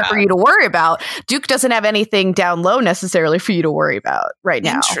spots for you to worry about. Duke doesn't have anything down low necessarily for you to worry about right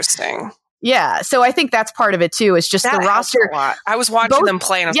now. Interesting. Yeah, so I think that's part of it too. It's just the roster. I was watching them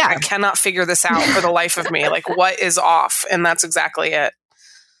play, and I was like, I cannot figure this out for the life of me. Like, what is off? And that's exactly it.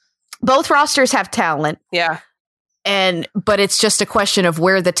 Both rosters have talent. Yeah. But it's just a question of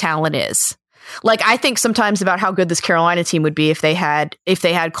where the talent is. Like, I think sometimes about how good this Carolina team would be if they had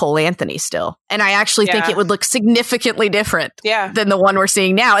Cole Anthony still. And I actually think it would look significantly different than the one we're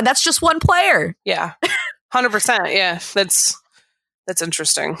seeing now. And that's just one player. Yeah. 100%. Yeah. That's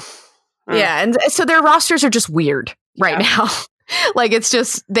interesting. Yeah. And so their rosters are just weird right now. Like, it's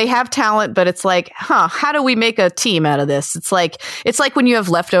just, they have talent, but it's like, how do we make a team out of this? It's like when you have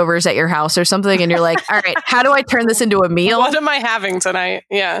leftovers at your house or something and you're like, all right, how do I turn this into a meal? What am I having tonight?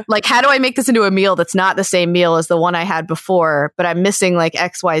 Yeah. Like, how do I make this into a meal that's not the same meal as the one I had before, but I'm missing like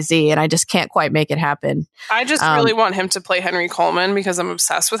XYZ and I just can't quite make it happen. I just really want him to play Henry Coleman because I'm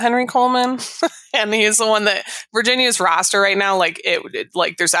obsessed with Henry Coleman. And he's the one that Virginia's roster right now, like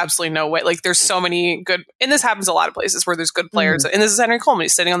there's absolutely no way. Like, there's so many good, and this happens a lot of places where there's good players. And this is Henry Coleman.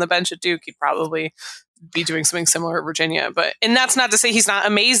 He's sitting on the bench at Duke. He'd probably be doing something similar at Virginia. And that's not to say he's not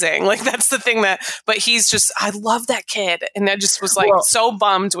amazing. Like, that's the thing but he's just, I love that kid. And I just was like so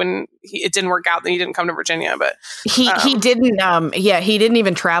bummed when it didn't work out that he didn't come to Virginia. But he didn't, he didn't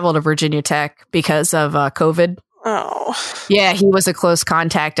even travel to Virginia Tech because of COVID. Oh, yeah, he was a close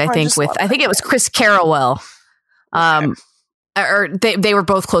contact. I think it was Chris Carrawell. Or they were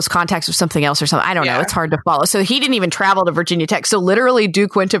both close contacts with something else or something. I don't know. It's hard to follow. So he didn't even travel to Virginia Tech. So literally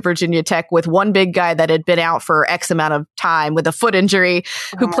Duke went to Virginia Tech with one big guy that had been out for X amount of time with a foot injury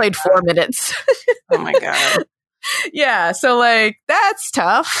who played 4 minutes. Oh my God. Yeah. So like, that's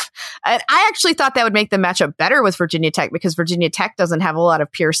tough. And I actually thought that would make the matchup better with Virginia Tech because Virginia Tech doesn't have a lot of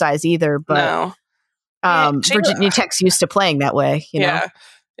pure size either. But Virginia Tech's used to playing that way, you know?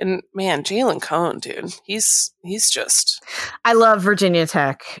 And man, Jalen Cone, dude, he's just. I love Virginia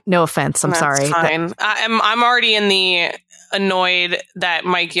Tech. No offense, I'm sorry. Fine. I'm already in the annoyed that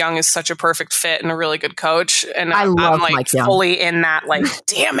Mike Young is such a perfect fit and a really good coach, and I'm like Mike fully Young. In that. Like,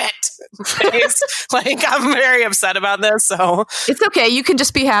 damn it, like I'm very upset about this. So it's okay. You can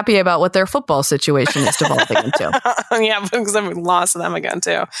just be happy about what their football situation is developing into. Yeah, because I've lost them again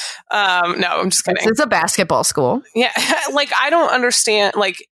too. No, I'm just kidding. It's a basketball school. Yeah, like I don't understand.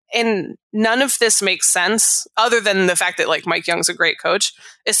 Like. And none of this makes sense other than the fact that like Mike Young's a great coach,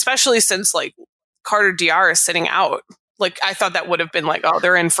 especially since like Carter Diarra is sitting out. Like, I thought that would have been like, oh,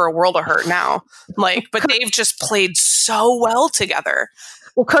 they're in for a world of hurt now. Like, but they've just played so well together.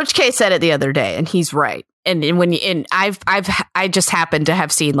 Well, Coach K said it the other day, and he's right. And I just happened to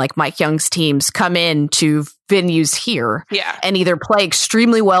have seen like Mike Young's teams come in to venues here, and either play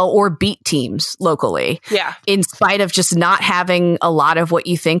extremely well or beat teams locally, in spite of just not having a lot of what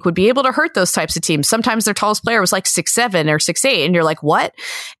you think would be able to hurt those types of teams. Sometimes their tallest player was like 6'7" or 6'8", and you're like, what?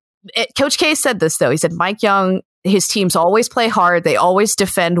 Coach K said this though. He said Mike Young, his teams always play hard, they always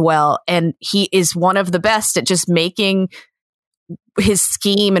defend well, and he is one of the best at just making his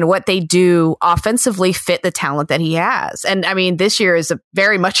scheme and what they do offensively fit the talent that he has. And I mean, this year is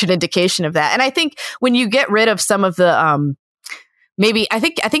very much an indication of that. And I think when you get rid of some of the, maybe I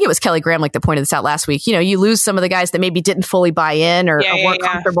think it was Kelly Graham like that pointed this out last week. You know, you lose some of the guys that maybe didn't fully buy in or weren't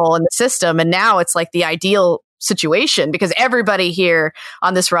comfortable in the system. And now it's like the ideal situation because everybody here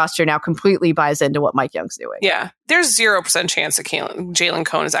on this roster now completely buys into what Mike Young's doing. Yeah. There's 0% chance that Jalen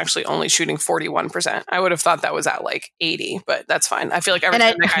Cone is actually only shooting 41%. I would have thought that was at like 80, but that's fine. I feel like every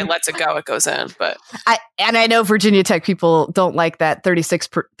time the guy lets it go, it goes in. But I know Virginia Tech people don't like that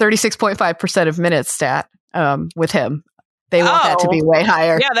 36.5% of minutes stat with him. They want that to be way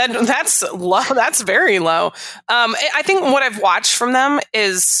higher. Yeah, that's low. That's very low. I think what I've watched from them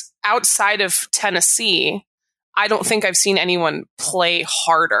is outside of Tennessee, I don't think I've seen anyone play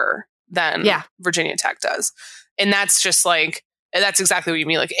harder than Virginia Tech does. And that's just like, that's exactly what you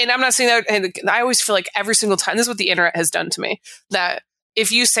mean. Like, and I'm not saying that, and I always feel like every single time, this is what the internet has done to me, that if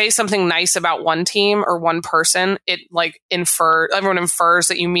you say something nice about one team or one person, it like everyone infers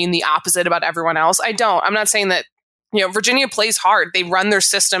that you mean the opposite about everyone else. I don't. I'm not saying that Virginia plays hard. They run their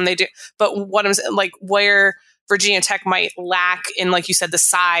system. They do. But what I'm like, where Virginia Tech might lack in, like you said, the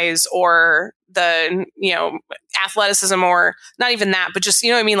size or the, athleticism, or not even that, but just,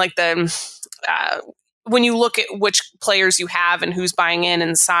 like when you look at which players you have and who's buying in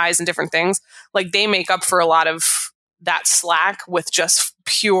and size and different things, like they make up for a lot of that slack with just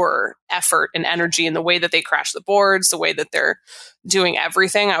pure effort and energy and the way that they crash the boards, the way that they're doing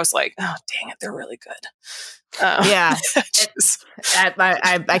everything. I was like, oh, dang it, they're really good. Yeah,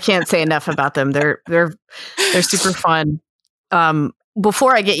 I can't say enough about them. They're super fun.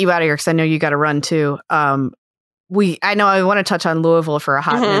 Before I get you out of here, because I know you got to run too. I want to touch on Louisville for a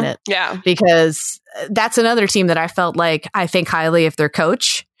hot minute. Yeah, because that's another team that I felt like I think highly of their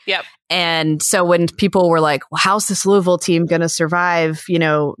coach. Yep. And so when people were like, well, how's this Louisville team going to survive,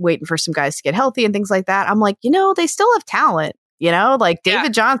 waiting for some guys to get healthy and things like that, I'm like, they still have talent, like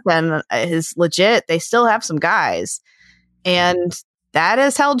David Johnson is legit. They still have some guys. And that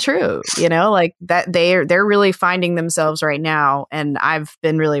is held true, like that they're really finding themselves right now. And I've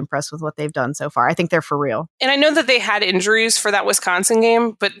been really impressed with what they've done so far. I think they're for real. And I know that they had injuries for that Wisconsin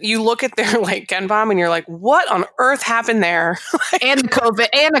game, but you look at their Genbom and you're like, what on earth happened there? and the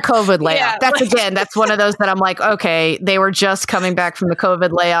COVID layoff. Yeah, that's one of those that I'm like, okay, they were just coming back from the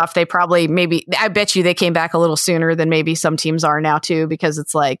COVID layoff. They probably, I bet you they came back a little sooner than maybe some teams are now too, because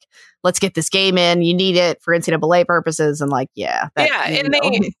it's like, let's get this game in. You need it for NCAA purposes. And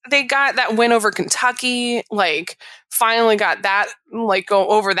they got that win over Kentucky, finally got that, go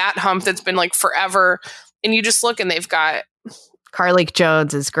over that hump that's been forever. And you just look and they've got Carlik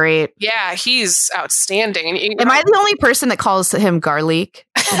Jones is great. Yeah, he's outstanding. Am I the only person that calls him Garlic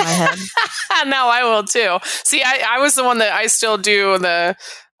in my head? No, I will too. See, I was the one that I still do the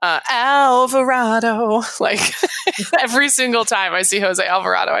Alvarado, every single time I see Jose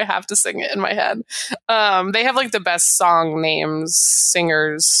Alvarado, I have to sing it in my head. They have the best song names,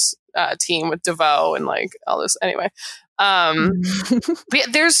 singers team with DeVoe and all this. Anyway, but yeah,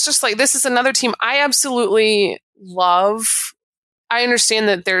 there's just this is another team I absolutely love. I understand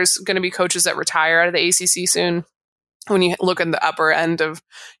that there's going to be coaches that retire out of the ACC soon. When you look at the upper end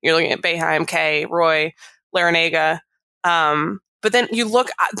you're looking at Boeheim, Kay, Roy, Larrañaga. But then you look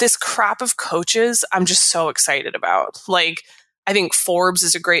at this crop of coaches I'm just so excited about. I think Forbes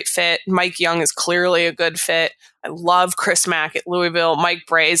is a great fit. Mike Young is clearly a good fit. I love Chris Mack at Louisville. Mike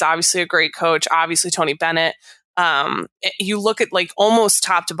Bray is obviously a great coach. Obviously, Tony Bennett. You look at almost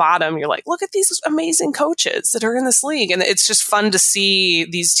top to bottom, you're like, look at these amazing coaches that are in this league. And it's just fun to see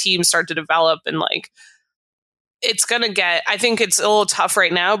these teams start to develop and it's going to get, I think it's a little tough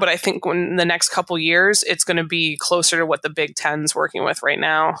right now, but I think when the next couple years, it's going to be closer to what the Big Ten's working with right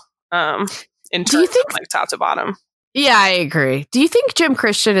now. In terms of top to bottom. Yeah, I agree. Do you think Jim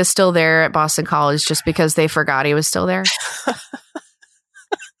Christian is still there at Boston College just because they forgot he was still there?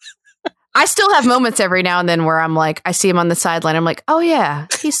 I still have moments every now and then where I'm like, I see him on the sideline. I'm like, oh yeah,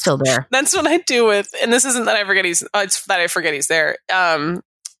 he's still there. That's what I do with, and this isn't that I forget it's that I forget he's there.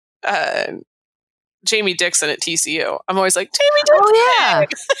 Jamie Dixon at TCU. I'm always like, Jamie Dixon. Oh yeah.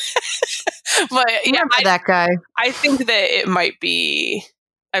 But yeah, that guy. I think that it might be,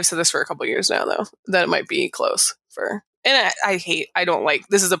 I've said this for a couple of years now though, that it might be close for, and I don't like,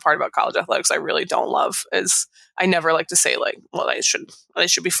 this is the part about college athletics I really don't love, is I never like to say well, they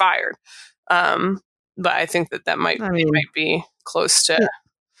should be fired. But I think that might be close to,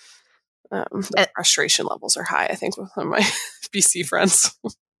 the frustration levels are high, I think, with some of my BC friends.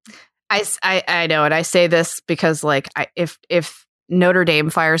 I know, and I say this because if Notre Dame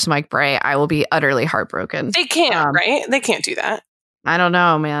fires Mike Bray, I will be utterly heartbroken. They can't, right? They can't do that. I don't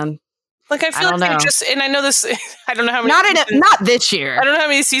know, man. I feel they're just, and I know this, I don't know how many not this year. I don't know how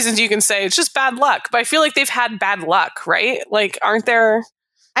many seasons you can say it's just bad luck, but I feel like they've had bad luck, right? Aren't there?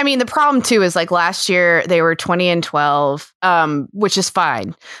 I mean, the problem too is last year they were 20-12, which is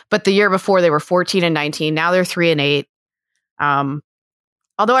fine. But the year before they were 14-19. Now they're 3-8.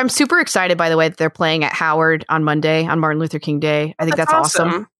 Although I'm super excited, by the way, that they're playing at Howard on Monday, on Martin Luther King Day. I think that's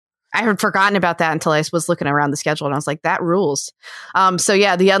awesome. I had forgotten about that until I was looking around the schedule, and I was like, that rules. So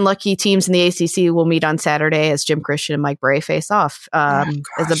yeah, the unlucky teams in the ACC will meet on Saturday as Jim Christian and Mike Bray face off as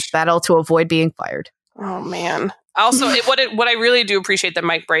a battle to avoid being fired. Oh man. Also, what I really do appreciate that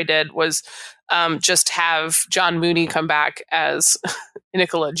Mike Bray did was just have John Mooney come back as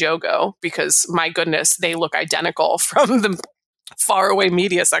Nicola Jogo, because my goodness, they look identical from the far away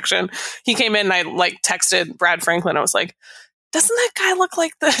media section. He came in and I texted Brad Franklin. I was like, doesn't that guy look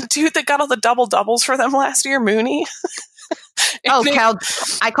like the dude that got all the double doubles for them last year, Mooney? Oh, Cal!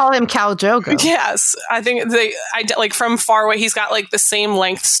 I call him Cal Jogo. Yes, I think like from far away, he's got like the same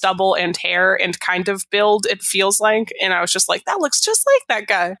length stubble and hair and kind of build. It feels like, and I was just like, that looks just like that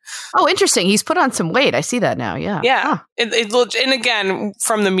guy. Oh, interesting. He's put on some weight. I see that now. Yeah. Yeah. Huh. And again,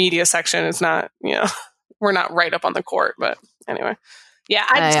 from the media section, it's not. We're not right up on the court, but anyway. Yeah,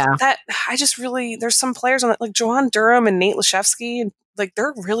 I just really there's some players on that like Juwan Durham and Nate Laszewski, like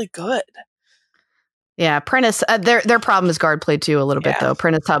they're really good. Yeah, Prentice. Their problem is guard play too a little bit though.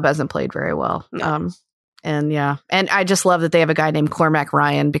 Prentice Hub hasn't played very well. No. And I just love that they have a guy named Cormac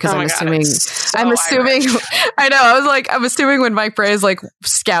Ryan because I'm assuming. I know. I'm assuming when Mike Brey is like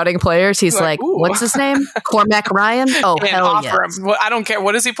scouting players, he's like, what's his name? Cormac Ryan. Oh, hell yeah! Well, I don't care.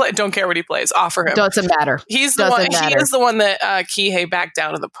 What does he play? Don't care what he plays. Offer him. Doesn't matter. He's the one. He is the one that Kihei backed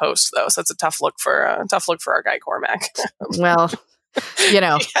down in the post though. So it's a tough look for our guy Cormac. Well. He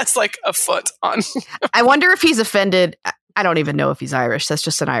has like a foot on. I wonder if he's offended. I don't even know if he's Irish. That's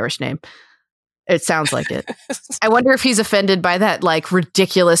just an Irish name. It sounds like it. I wonder if he's offended by that like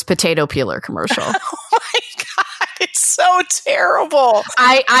ridiculous potato peeler commercial. Oh my God. It's so terrible.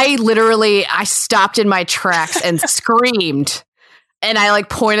 I literally stopped in my tracks and screamed. And I like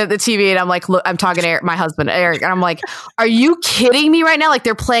pointed at the TV and I'm like, look, I'm talking to Eric, my husband, Eric. And I'm like, are you kidding me right now? Like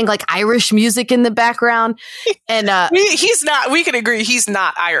they're playing like Irish music in the background. And he's not, we can agree he's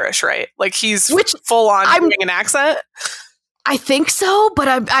not Irish, right? Like he's full on doing an accent. I think so,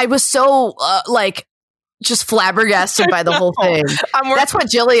 but I was so like just flabbergasted by the whole thing. That's what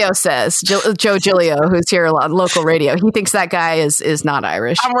Giglio says. Joe Giglio, who's here on local radio. He thinks that guy is not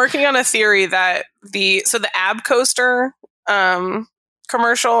Irish. I'm working on a theory that the Ab Coaster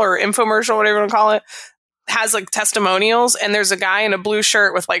commercial or infomercial, whatever you want to call it, has like testimonials, and there's a guy in a blue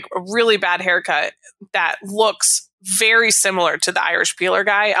shirt with like a really bad haircut that looks very similar to the Irish peeler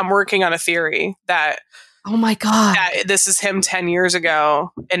guy. I'm working on a theory that oh my God, that this is him 10 years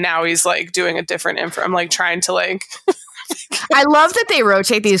ago and now he's like doing a different info. I'm like trying to like I love that they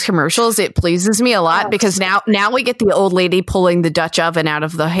rotate these commercials. It pleases me a lot because now we get the old lady pulling the Dutch oven out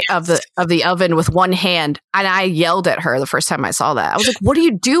of the oven with one hand, and I yelled at her the first time I saw that. I was like, "What are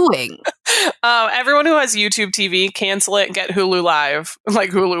you doing?" Everyone who has YouTube TV, cancel it and get Hulu Live, like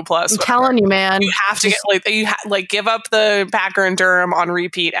Hulu Plus. I'm telling you, man, you have to get give up the Packer and Durham on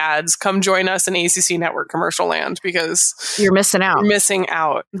repeat ads. Come join us in ACC Network commercial land because you're missing out. You're missing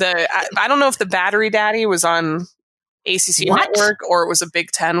out. I don't know if the Battery Daddy was on ACC Network or it was a Big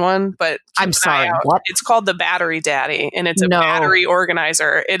Ten one, but I'm sorry, what? It's called the Battery Daddy, and it's a battery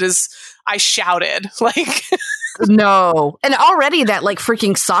organizer. It is. I shouted like. No. And already that like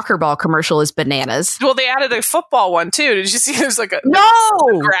freaking soccer ball commercial is bananas. Well, they added a football one too. Did you see there's like a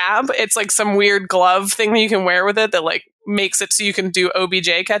grab? It's like some weird glove thing that you can wear with it that like makes it so you can do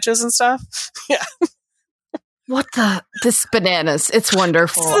OBJ catches and stuff. Yeah. This bananas. It's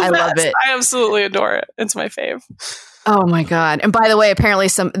wonderful. I love it. I absolutely adore it. It's my fave. Oh my God. And by the way,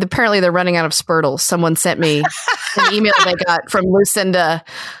 apparently they're running out of Spurtles. Someone sent me an email they got from Lucinda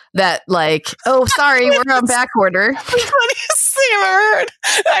that like, oh, sorry, we're on back order. The funniest thing I've ever heard.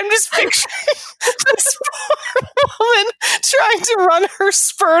 I'm just picturing this poor woman trying to run her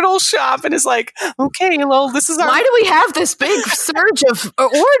Spurtle shop and is like, okay, well, this is our... Why do we have this big surge of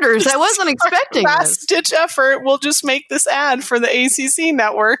orders? I wasn't expecting this. Last-ditch effort. We'll just make this ad for the ACC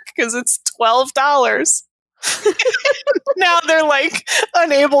network because it's $12. Now they're like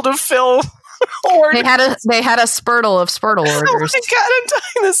unable to fill orders. They had a Spurtle of Spurtle orders. Oh my God, I'm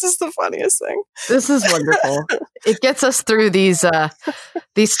dying. This is the funniest thing. This is wonderful. It gets us through these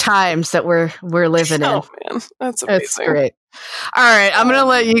times that we're living in. Oh man, that's amazing. It's great. All right, I'm going to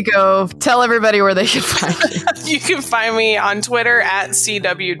let you go. Tell everybody where they can find you. You can find me on Twitter at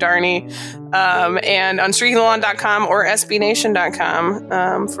CWDarney and on StreakingTheLawn.com or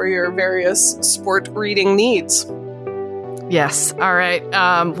SBNation.com for your various sport reading needs. Yes. All right.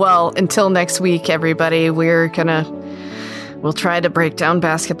 Well, until next week, everybody, we'll try to break down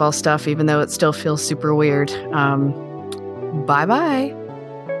basketball stuff, even though it still feels super weird. Bye-bye.